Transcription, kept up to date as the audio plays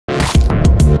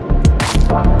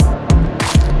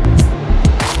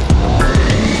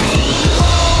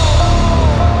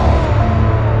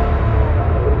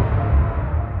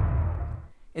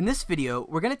In this video,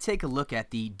 we're going to take a look at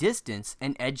the distance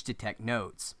and edge detect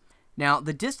nodes. Now,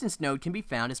 the distance node can be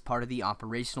found as part of the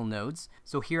operational nodes.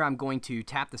 So here I'm going to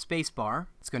tap the space bar.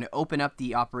 It's going to open up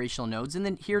the operational nodes, and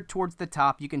then here towards the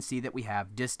top you can see that we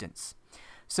have distance.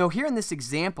 So here in this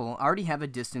example, I already have a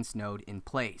distance node in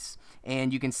place.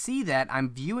 And you can see that I'm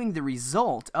viewing the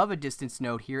result of a distance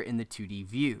node here in the 2D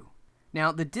view.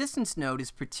 Now, the distance node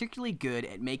is particularly good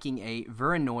at making a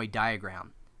Voronoi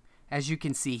diagram, as you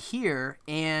can see here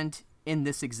and in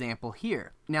this example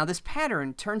here. Now, this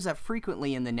pattern turns up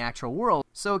frequently in the natural world,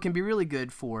 so it can be really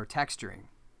good for texturing.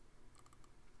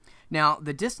 Now,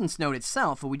 the distance node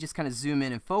itself, if we just kind of zoom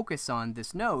in and focus on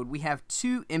this node, we have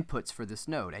two inputs for this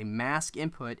node, a mask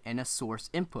input and a source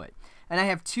input. And I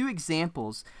have two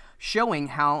examples showing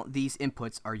how these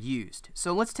inputs are used.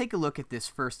 So let's take a look at this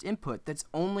first input that's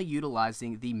only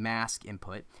utilizing the mask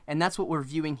input, and that's what we're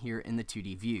viewing here in the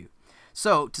 2D view.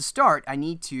 So to start, I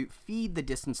need to feed the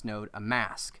distance node a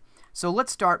mask. So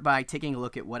let's start by taking a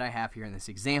look at what I have here in this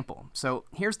example. So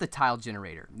here's the tile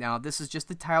generator. Now, this is just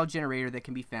the tile generator that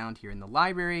can be found here in the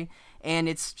library, and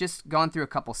it's just gone through a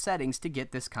couple settings to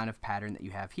get this kind of pattern that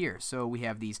you have here. So we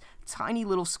have these tiny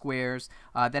little squares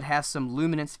that have some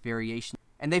luminance variation,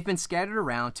 and they've been scattered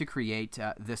around to create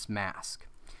this mask.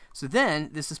 So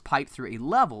then this is piped through a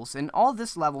levels, and all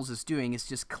this levels is doing is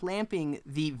just clamping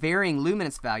the varying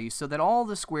luminance values so that all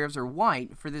the squares are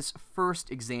white for this first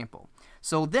example.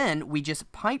 So then we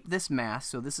just pipe this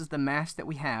mask, so this is the mask that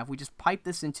we have, we just pipe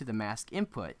this into the mask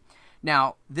input.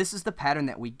 Now, this is the pattern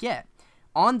that we get.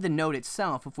 On the node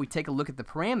itself, if we take a look at the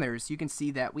parameters, you can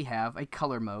see that we have a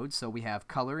color mode, so we have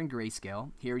color and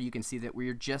grayscale. Here you can see that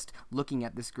we're just looking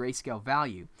at this grayscale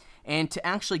value. And to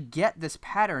actually get this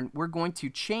pattern, we're going to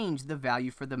change the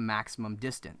value for the maximum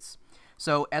distance.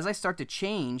 So as I start to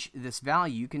change this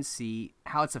value, you can see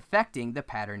how it's affecting the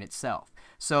pattern itself.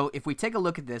 So if we take a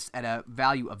look at this at a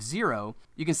value of 0,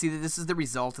 you can see that this is the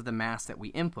result of the mask that we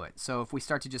input. So if we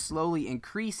start to just slowly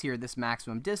increase here this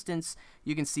maximum distance,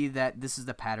 you can see that this is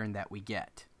the pattern that we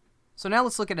get. So now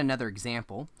let's look at another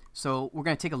example. So we're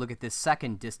going to take a look at this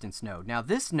second distance node. Now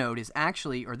this node is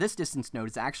actually, or this distance node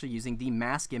is actually using the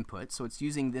mask input. So it's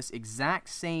using this exact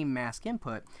same mask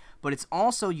input, but it's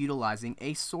also utilizing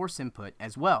a source input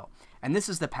as well. And this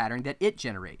is the pattern that it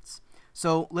generates.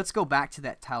 So let's go back to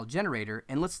that tile generator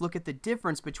and let's look at the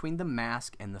difference between the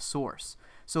mask and the source.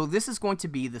 So this is going to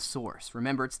be the source.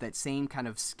 Remember, it's that same kind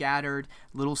of scattered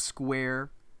little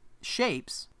square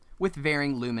shapes with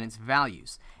varying luminance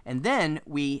values. And then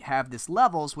we have this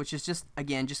levels, which is just,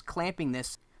 again, just clamping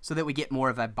this so that we get more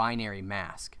of a binary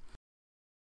mask.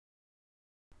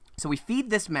 So we feed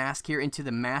this mask here into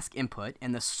the mask input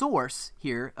and the source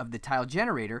here of the tile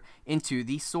generator into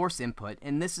the source input,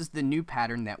 and this is the new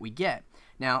pattern that we get.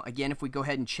 Now again, if we go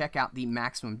ahead and check out the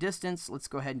maximum distance, let's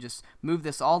go ahead and just move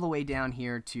this all the way down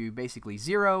here to basically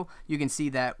 0. You can see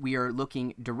that we are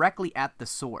looking directly at the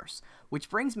source, which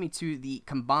brings me to the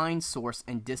combined source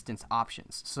and distance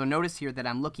options. So notice here that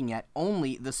I'm looking at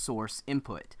only the source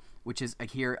input, which is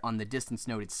here on the distance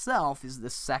node itself is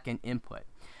the second input.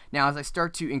 Now as I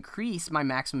start to increase my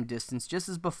maximum distance, just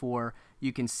as before,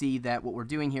 you can see that what we're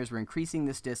doing here is we're increasing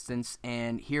this distance,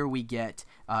 and here we get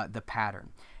the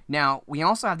pattern. Now we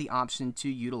also have the option to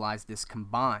utilize this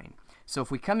combine. So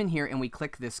if we come in here and we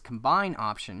click this combine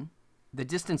option, the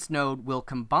distance node will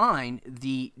combine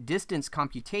the distance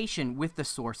computation with the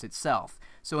source itself.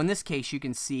 So in this case, you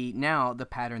can see now the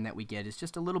pattern that we get is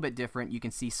just a little bit different. You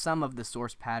can see some of the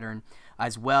source pattern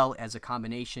as well as a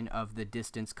combination of the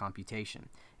distance computation.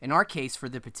 In our case, for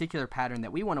the particular pattern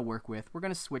that we want to work with, we're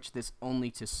going to switch this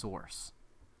only to source.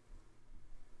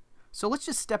 So let's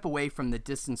just step away from the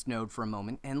distance node for a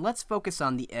moment and let's focus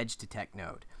on the edge detect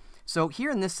node. So here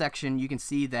in this section, you can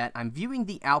see that I'm viewing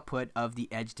the output of the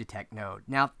edge detect node.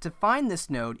 Now to find this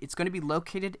node, it's going to be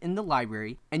located in the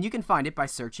library, and you can find it by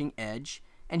searching edge,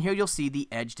 and here you'll see the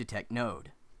edge detect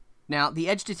node. Now the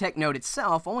edge detect node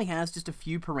itself only has just a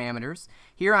few parameters.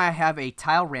 Here I have a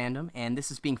tile random, and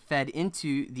this is being fed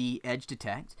into the edge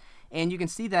detect. And you can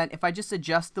see that if I just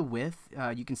adjust the width,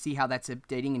 you can see how that's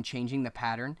updating and changing the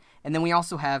pattern. And then we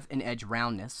also have an edge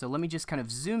roundness. So let me just kind of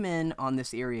zoom in on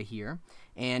this area here.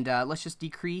 And let's just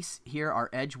decrease here our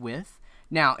edge width.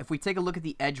 Now, if we take a look at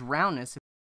the edge roundness,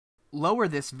 lower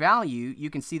this value, you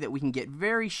can see that we can get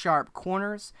very sharp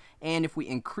corners. And if we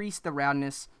increase the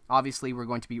roundness, obviously we're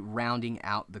going to be rounding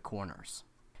out the corners.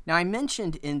 Now, I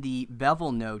mentioned in the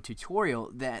bevel node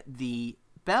tutorial that the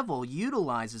bevel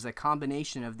utilizes a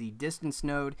combination of the distance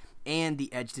node and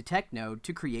the edge detect node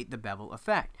to create the bevel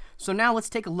effect. So now let's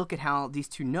take a look at how these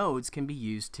two nodes can be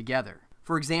used together.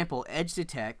 For example, edge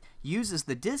detect uses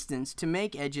the distance to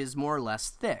make edges more or less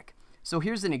thick. So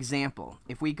here's an example.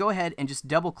 If we go ahead and just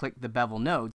double click the bevel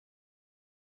node,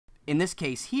 in this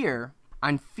case here,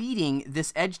 I'm feeding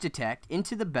this edge detect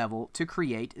into the bevel to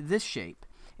create this shape.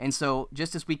 And so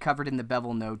just as we covered in the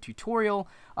bevel node tutorial,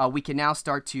 we can now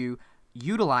start to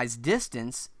utilize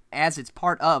distance as it's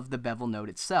part of the bevel node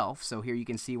itself. So here you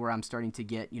can see where I'm starting to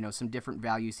get, some different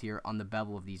values here on the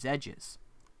bevel of these edges.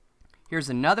 Here's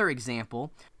another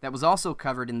example that was also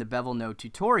covered in the bevel node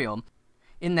tutorial,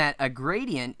 in that a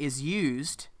gradient is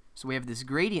used. So we have this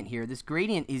gradient here. This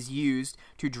gradient is used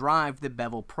to drive the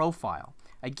bevel profile.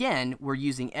 Again, we're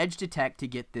using edge detect to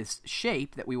get this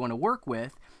shape that we want to work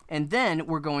with, and then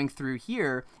we're going through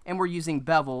here and we're using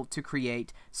bevel to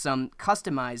create some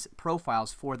customized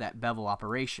profiles for that bevel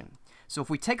operation. So if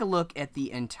we take a look at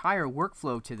the entire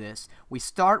workflow to this, we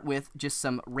start with just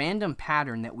some random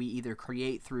pattern that we either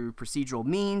create through procedural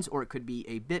means, or it could be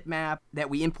a bitmap that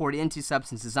we import into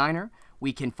Substance Designer.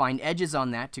 We can find edges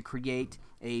on that to create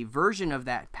a version of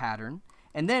that pattern,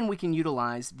 and then we can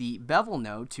utilize the bevel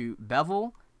node to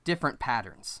bevel different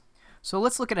patterns. So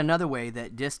let's look at another way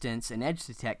that distance and edge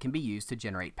detect can be used to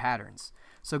generate patterns.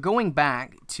 So going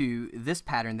back to this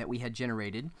pattern that we had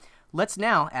generated, let's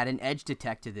now add an edge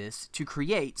detect to this to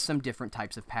create some different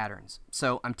types of patterns.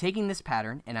 So I'm taking this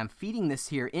pattern and I'm feeding this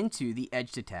here into the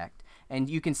edge detect, and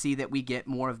you can see that we get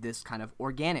more of this kind of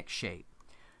organic shape.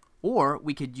 Or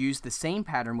we could use the same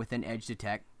pattern with an edge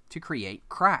detect to create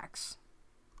cracks.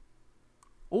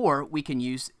 Or we can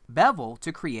use bevel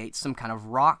to create some kind of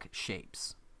rock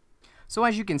shapes. So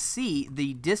as you can see,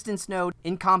 the distance node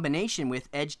in combination with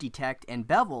edge detect and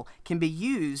bevel can be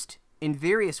used in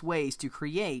various ways to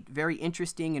create very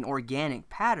interesting and organic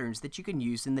patterns that you can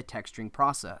use in the texturing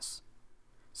process.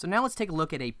 So now let's take a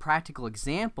look at a practical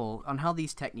example on how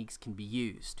these techniques can be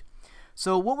used.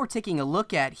 So what we're taking a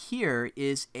look at here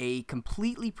is a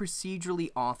completely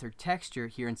procedurally authored texture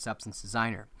here in Substance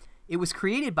Designer. It was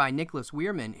created by Nicholas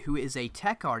Weirman, who is a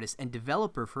tech artist and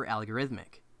developer for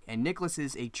Algorithmic. And Nicholas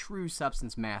is a true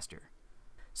Substance master.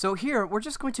 So here, we're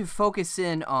just going to focus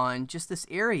in on just this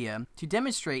area to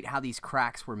demonstrate how these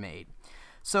cracks were made.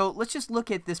 So let's just look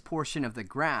at this portion of the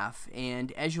graph,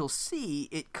 and as you'll see,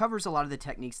 it covers a lot of the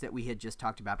techniques that we had just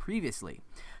talked about previously.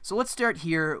 So let's start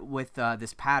here with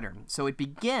this pattern. So it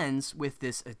begins with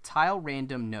this tile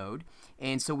random node,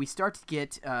 and so we start to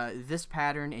get this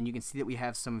pattern, and you can see that we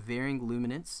have some varying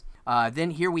luminance.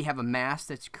 Then here we have a mask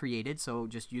that's created, so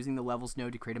just using the levels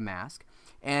node to create a mask.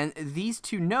 And these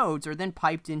two nodes are then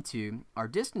piped into our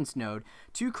distance node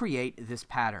to create this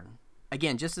pattern.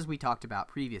 Again, just as we talked about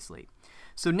previously.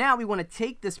 So now we want to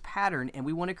take this pattern and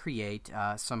we want to create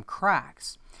some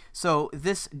cracks. So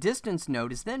this distance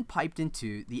node is then piped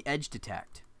into the edge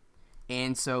detect.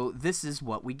 And so this is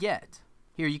what we get.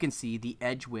 Here you can see the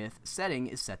edge width setting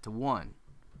is set to 1.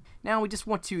 Now we just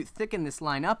want to thicken this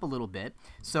line up a little bit,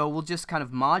 so we'll just kind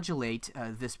of modulate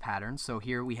this pattern. So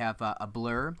here we have a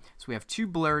blur, so we have two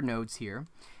blur nodes here,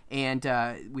 and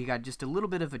we got just a little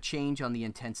bit of a change on the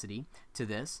intensity to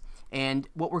this. And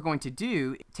what we're going to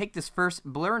do, take this first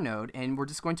blur node and we're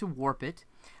just going to warp it,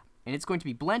 and it's going to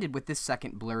be blended with this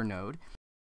second blur node.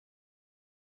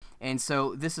 And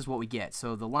so this is what we get.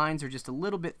 So the lines are just a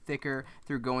little bit thicker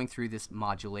through going through this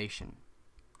modulation.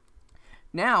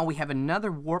 Now we have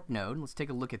another warp node. Let's take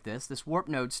a look at this. This warp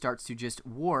node starts to just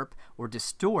warp or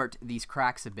distort these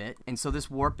cracks a bit, and so this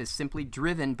warp is simply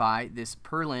driven by this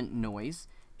purlin noise,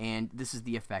 and this is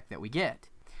the effect that we get.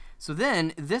 So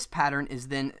then this pattern is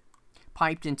then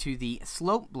piped into the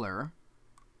slope blur,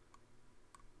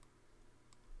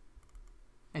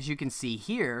 as you can see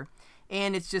here,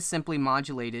 and it's just simply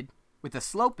modulated with a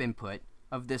slope input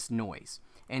of this noise.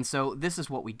 And so this is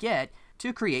what we get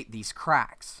to create these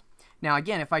cracks. Now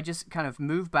again, if I just kind of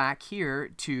move back here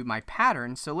to my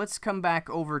pattern, so let's come back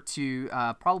over to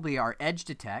probably our edge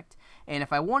detect, and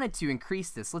if I wanted to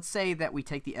increase this, let's say that we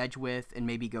take the edge width and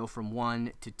maybe go from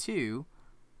 1 to 2.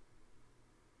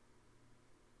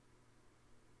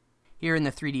 Here in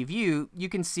the 3D view, you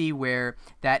can see where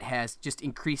that has just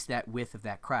increased that width of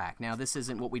that crack. Now this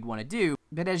isn't what we'd want to do,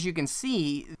 but as you can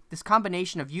see, this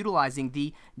combination of utilizing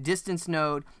the distance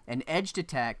node and edge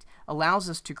detect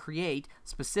allows us to create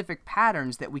specific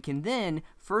patterns that we can then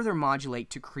further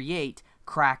modulate to create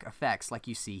crack effects like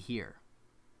you see here.